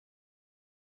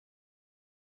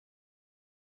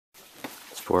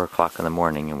4 o'clock in the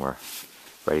morning and we're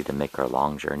ready to make our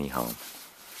long journey home,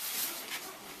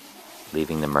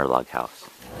 leaving the Murlock house.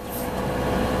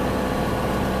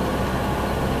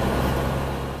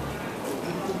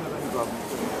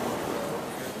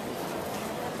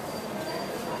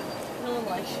 No one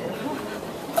likes you.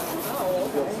 Oh,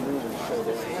 okay.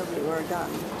 We're done.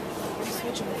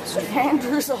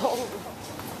 Andrew's old.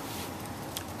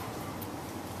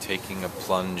 Taking a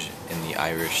plunge in the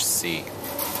Irish Sea.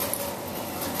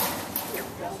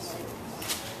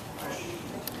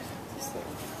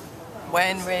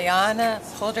 When Rihanna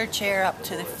pulled her chair up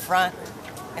to the front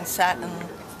and sat and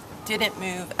didn't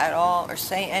move at all or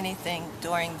say anything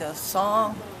during the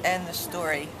song and the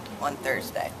story on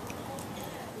Thursday.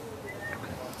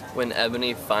 When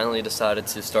Ebony finally decided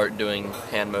to start doing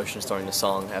hand motions during the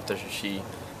song after she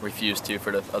refused to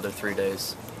for the other 3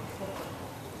 days.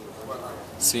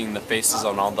 Seeing the faces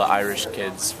on all the Irish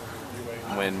kids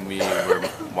when we were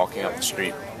walking up the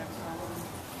street.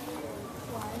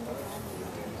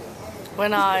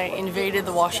 When I invaded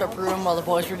the wash-up room while the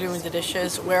boys were doing the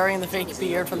dishes, wearing the fake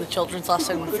beard from the children's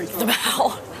lesson and freaked them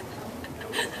out.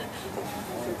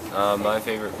 My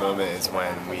favorite moment is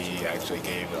when we actually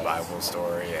gave the Bible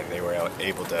story and they were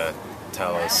able to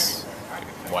tell us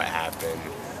what happened.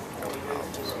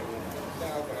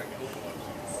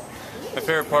 My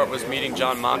favorite part was meeting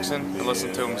John Moxon and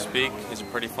listening to him speak. He's a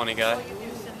pretty funny guy.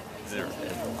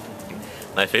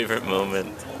 My favorite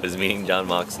moment was meeting John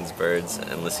Moxon's birds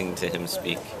and listening to him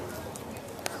speak.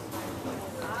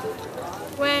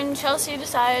 When Chelsea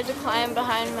decided to climb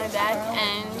behind my back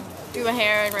and do my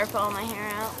hair and rip all my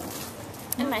hair out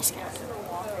and my scalp.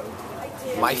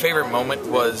 My favorite moment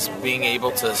was being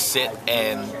able to sit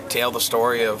and tell the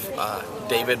story of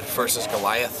David versus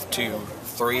Goliath to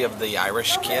 3 of the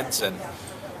Irish kids and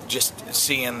just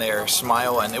seeing their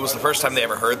smile, and it was the first time they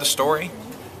ever heard the story,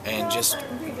 and just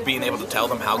being able to tell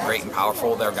them how great and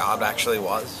powerful their God actually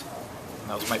was.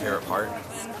 That was my favorite part.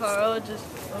 When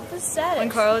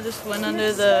Carl just went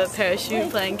under the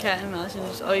parachute playing cat and mouse, and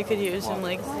just all you could hear was him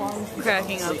like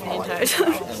cracking up the entire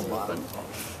time.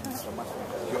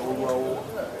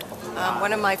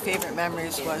 One of my favorite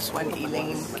memories was when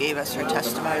Elaine gave us her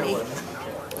testimony,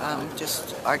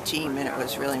 just our team, and it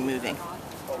was really moving.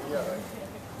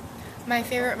 My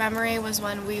favorite memory was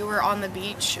when we were on the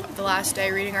beach the last day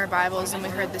reading our Bibles and we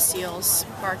heard the seals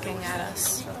barking at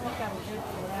us.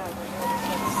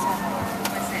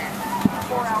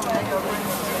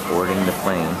 Boarding the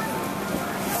plane.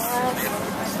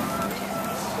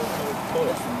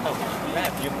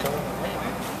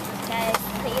 Guys,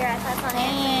 put your iPads on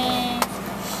it.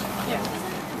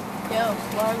 Yo,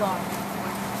 Larla.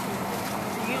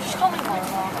 You just call me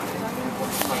Larla.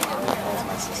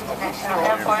 International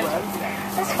Airport.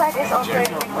 This flight is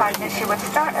operated in partnership with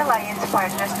Star Alliance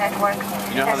Partners Network.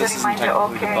 You know how this isn't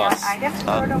technically the bus? Items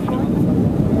stored on board.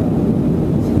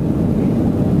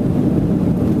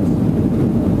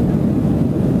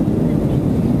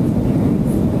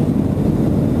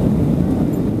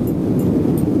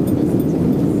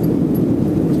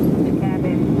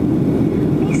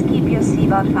 Please keep your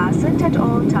seatbelt fastened at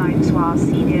all times while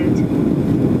seated.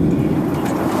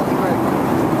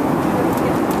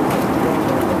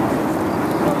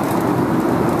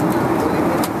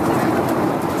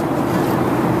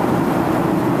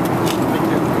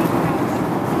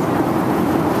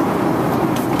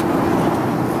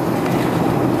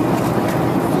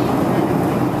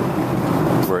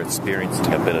 We're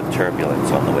experiencing a bit of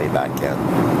turbulence on the way back in.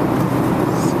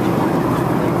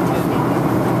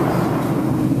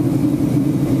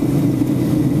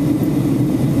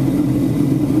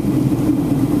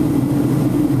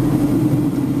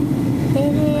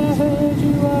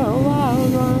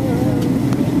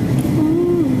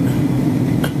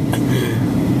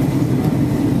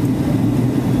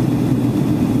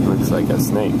 Looks like a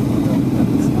snake.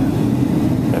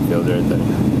 I feel right there.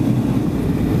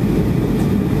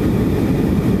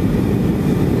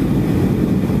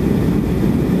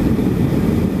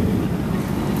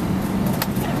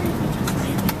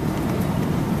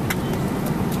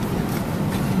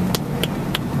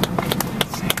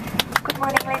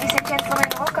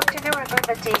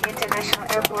 International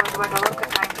Airport, where the local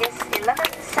time is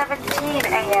 11:17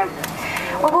 a.m.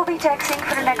 We will be taxiing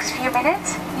for the next few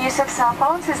minutes. Use of cell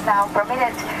phones is now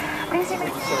permitted. Please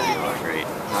remain. Great.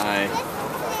 Hi.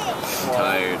 I'm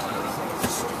tired.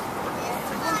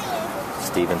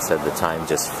 Steven said the time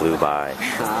just flew by.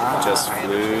 Just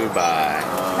flew by.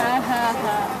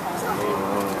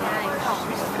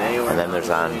 And then there's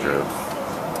Andrew.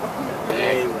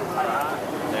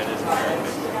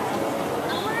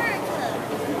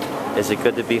 Is it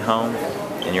good to be home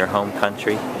in your home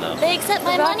country? No. They accept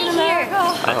my money here.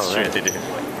 That's true, they do.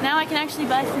 Now I can actually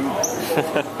buy food.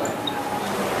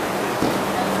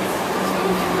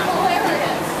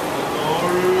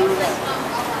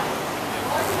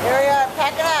 Here we are,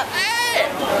 packing up.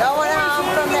 Going home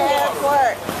from the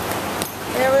airport.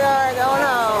 Here we are, going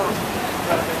home.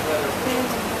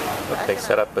 Look, they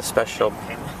set up a special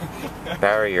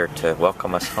barrier to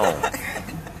welcome us home.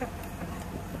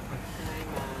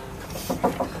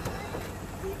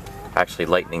 Actually,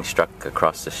 lightning struck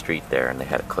across the street there and they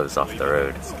had to close off the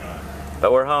road.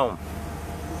 But we're home.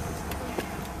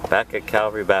 Back at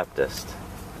Calvary Baptist.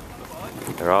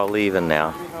 They're all leaving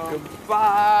now.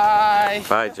 Goodbye.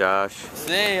 Bye, Josh.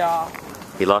 See ya.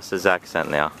 He lost his accent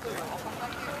now.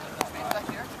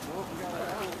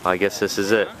 I guess this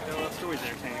is it. That's always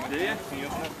entertaining. Do you?